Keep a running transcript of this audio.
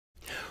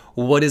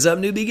What is up,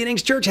 New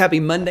Beginnings Church? Happy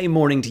Monday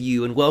morning to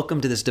you, and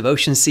welcome to this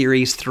devotion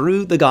series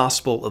through the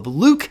Gospel of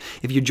Luke.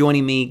 If you're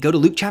joining me, go to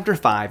Luke chapter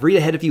 5. Read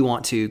ahead if you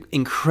want to.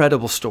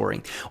 Incredible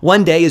story.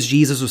 One day, as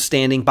Jesus was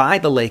standing by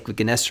the lake of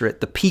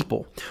Gennesaret, the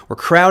people were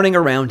crowding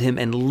around him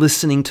and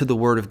listening to the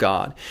word of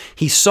God.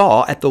 He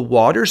saw at the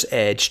water's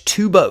edge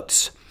 2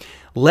 boats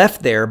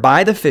left there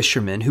by the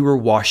fishermen who were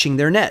washing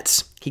their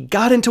nets. He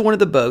got into one of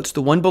the boats,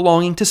 the one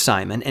belonging to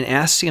Simon, and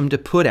asked him to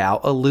put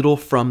out a little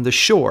from the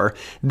shore.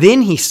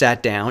 Then he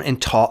sat down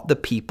and taught the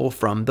people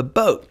from the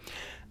boat.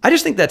 I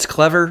just think that's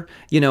clever.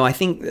 I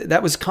think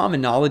that was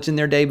common knowledge in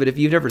their day, but if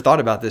you've ever thought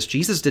about this,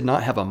 Jesus did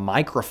not have a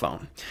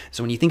microphone.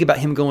 So when you think about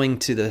him going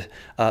to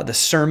the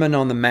Sermon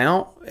on the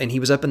Mount, and he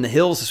was up in the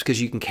hills, it's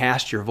because you can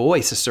cast your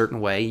voice a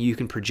certain way, you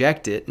can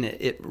project it, and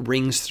it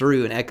rings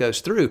through and echoes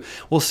through.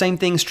 Well, same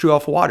thing's true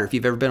off water. If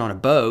you've ever been on a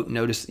boat,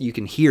 notice you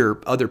can hear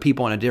other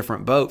people on a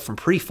different boat from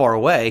pretty far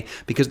away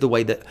because of the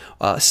way that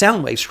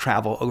sound waves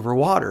travel over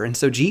water. And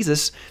so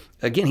Jesus,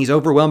 again, he's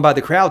overwhelmed by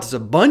the crowds.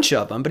 There's a bunch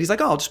of them, but he's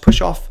like, I'll just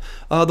push off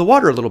the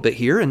water a little bit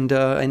here, and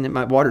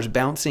my water's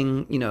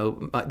bouncing.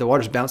 The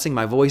water's bouncing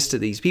my voice to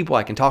these people.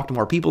 I can talk to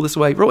more people this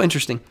way. Real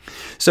interesting.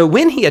 So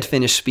when he had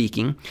finished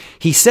speaking,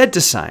 he said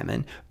to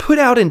Simon, "Put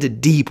out into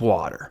deep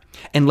water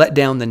and let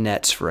down the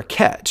nets for a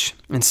catch."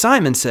 And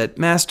Simon said,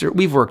 "Master,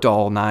 we've worked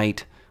all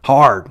night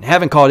hard and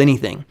haven't caught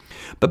anything,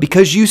 but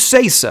because you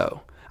say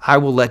so, I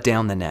will let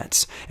down the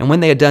nets." And when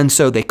they had done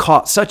so, they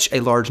caught such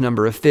a large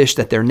number of fish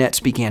that their nets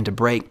began to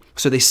break.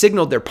 So they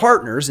signaled their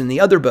partners in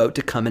the other boat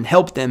to come and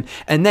help them.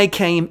 And they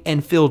came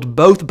and filled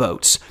both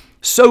boats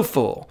so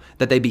full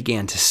that they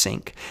began to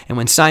sink. And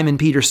when Simon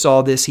Peter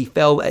saw this, he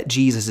fell at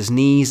Jesus'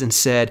 knees and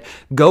said,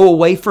 "Go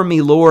away from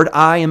me, Lord,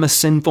 I am a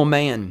sinful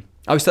man."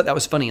 I always thought that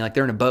was funny. Like,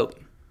 they're in a boat.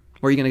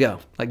 Where are you going to go?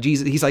 Like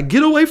Jesus, he's like,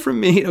 "Get away from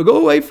me. Go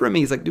away from me."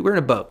 He's like, "Dude, we're in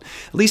a boat.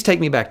 At least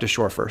take me back to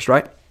shore first,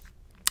 right?"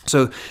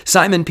 So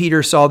Simon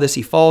Peter saw this.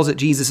 He falls at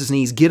Jesus'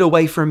 knees. "Get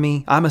away from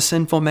me. I'm a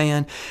sinful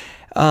man."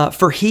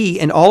 For he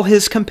and all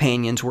his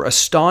companions were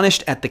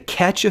astonished at the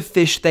catch of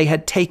fish they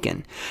had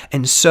taken.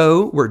 And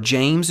so were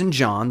James and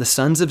John, the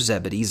sons of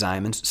Zebedee,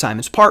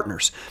 Simon's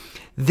partners.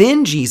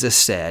 Then Jesus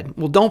said,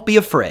 "Well, don't be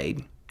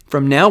afraid.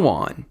 From now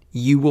on,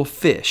 you will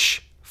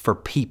fish for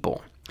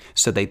people."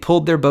 So they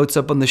pulled their boats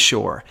up on the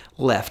shore,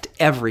 left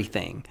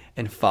everything,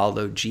 and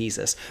followed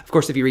Jesus. Of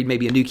course, if you read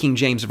maybe a New King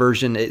James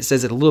Version, it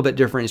says it a little bit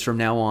different. It's from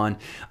now on,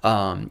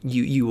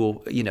 you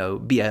will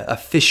be a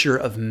fisher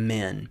of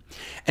men.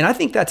 And I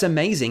think that's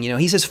amazing.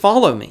 He says,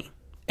 "Follow me,"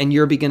 and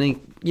you're going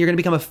to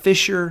become a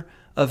fisher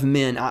of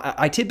men.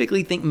 I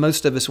typically think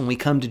most of us, when we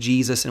come to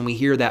Jesus and we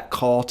hear that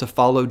call to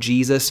follow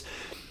Jesus,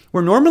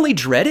 we're normally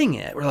dreading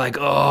it. We're like,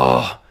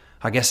 "Oh,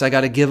 I guess I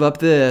got to give up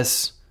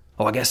this.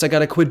 Oh, I guess I got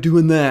to quit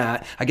doing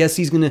that. I guess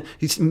he's going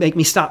to make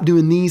me stop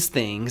doing these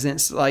things." And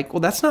it's like, well,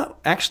 that's not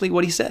actually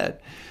what he said.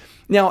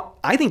 Now,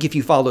 I think if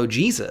you follow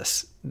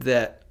Jesus,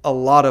 that a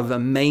lot of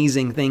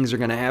amazing things are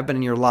going to happen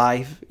in your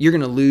life. You're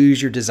going to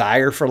lose your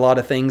desire for a lot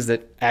of things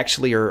that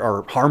actually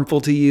are harmful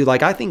to you.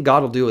 Like, I think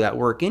God will do that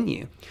work in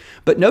you.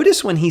 But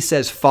notice when he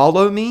says,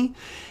 "Follow me,"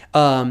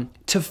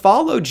 to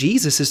follow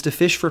Jesus is to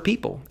fish for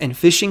people, and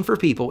fishing for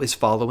people is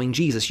following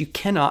Jesus. You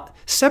cannot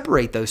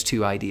separate those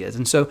two ideas.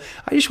 And so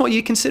I just want you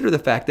to consider the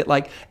fact that,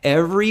 like,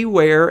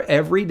 everywhere,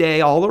 every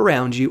day, all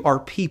around you are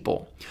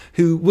people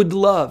who would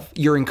love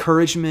your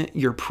encouragement,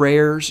 your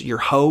prayers, your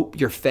hope,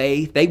 your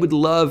faith. They would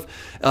love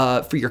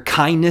for your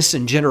kindness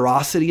and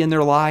generosity in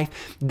their life.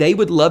 They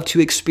would love to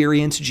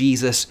experience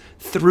Jesus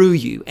through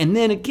you. And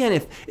then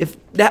again, if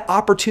that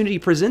opportunity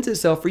presents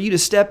itself for you to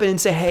step in and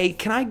say, "Hey,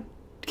 can I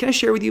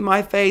share with you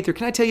my faith, or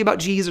can I tell you about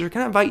Jesus, or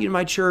can I invite you to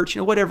my church?"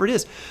 Whatever it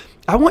is.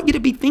 I want you to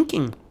be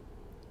thinking.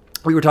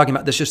 We were talking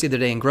about this just the other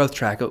day in Growth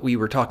Track. We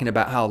were talking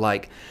about how,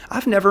 like,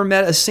 I've never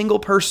met a single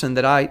person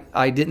that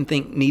I didn't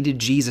think needed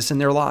Jesus in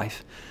their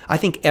life. I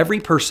think every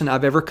person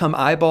I've ever come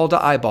eyeball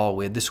to eyeball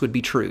with, this would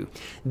be true.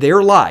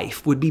 Their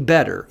life would be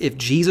better if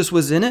Jesus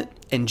was in it,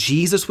 and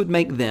Jesus would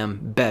make them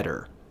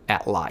better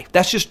at life.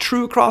 That's just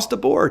true across the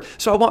board.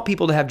 So I want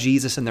people to have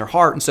Jesus in their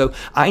heart. And so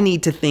I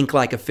need to think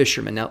like a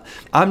fisherman. Now,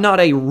 I'm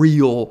not a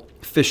real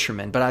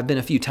fisherman, but I've been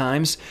a few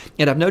times,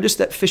 and I've noticed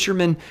that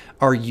fishermen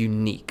are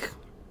unique.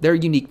 They're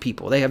unique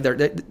people.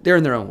 They're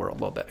in their own world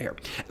a little bit here.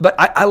 But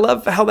I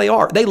love how they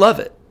are. They love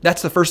it.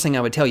 That's the first thing I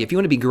would tell you. If you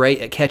want to be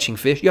great at catching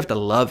fish, you have to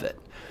love it.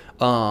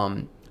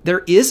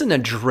 There is an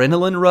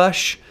adrenaline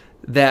rush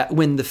that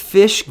when the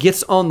fish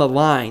gets on the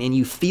line and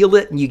you feel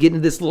it and you get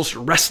into this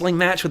little wrestling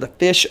match with a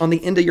fish on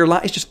the end of your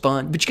line, it's just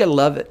fun, but you got to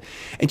love it.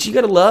 And so you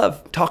got to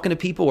love talking to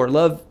people, or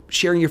love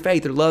sharing your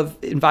faith, or you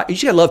got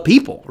to love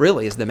people,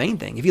 really, is the main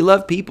thing. If you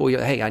love people,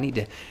 hey, I need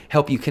to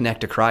help you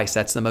connect to Christ.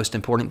 That's the most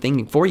important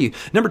thing for you.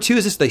 Number 2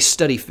 is this: they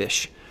study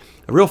fish.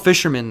 A real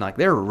fisherman,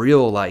 they're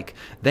real,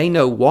 they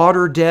know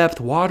water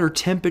depth, water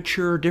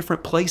temperature,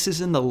 different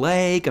places in the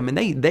lake. I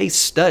mean, they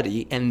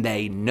study and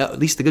they know, at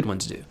least the good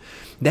ones do.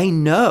 They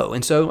know.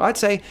 And so I'd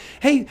say,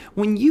 hey,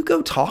 when you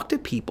go talk to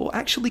people,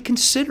 actually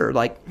consider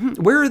like,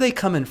 where are they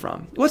coming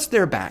from? What's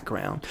their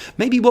background?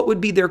 Maybe what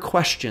would be their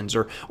questions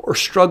or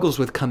struggles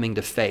with coming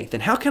to faith?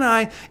 And how can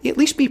I at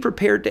least be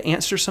prepared to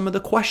answer some of the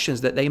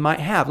questions that they might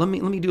have? Let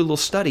me do a little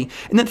study.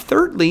 And then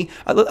thirdly,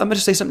 I'm going to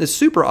say something that's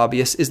super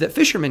obvious is that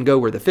fishermen go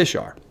where the fish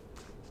are.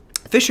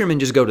 Fishermen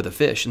just go to the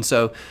fish. And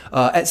so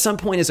at some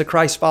point as a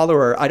Christ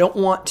follower, I don't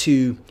want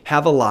to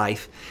have a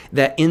life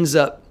that ends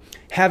up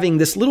having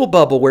this little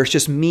bubble where it's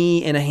just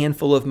me and a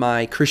handful of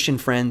my Christian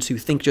friends who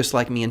think just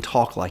like me and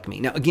talk like me.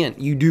 Now, again,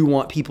 you do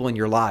want people in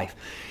your life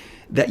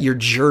that you're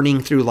journeying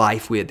through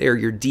life with. They're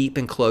your deep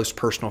and close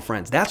personal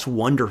friends. That's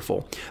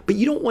wonderful. But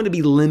you don't want to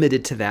be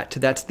limited to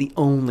that's the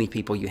only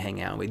people you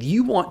hang out with.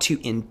 You want to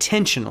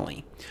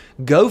intentionally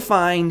go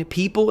find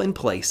people and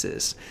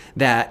places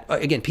that,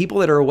 again, people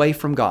that are away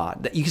from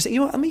God, that you can say,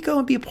 let me go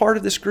and be a part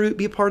of this group,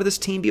 be a part of this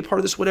team, be a part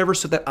of this whatever,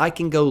 so that I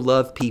can go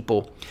love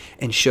people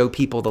and show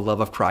people the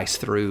love of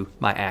Christ through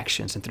my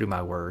actions and through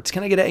my words.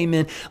 Can I get an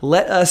amen?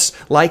 Let us,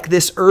 like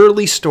this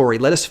early story,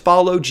 let us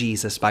follow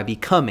Jesus by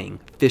becoming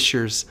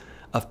fishers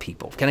of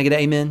people. Can I get an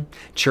amen?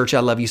 Church,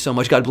 I love you so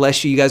much. God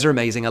bless you. You guys are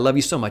amazing. I love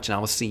you so much, and I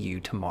will see you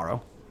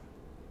tomorrow.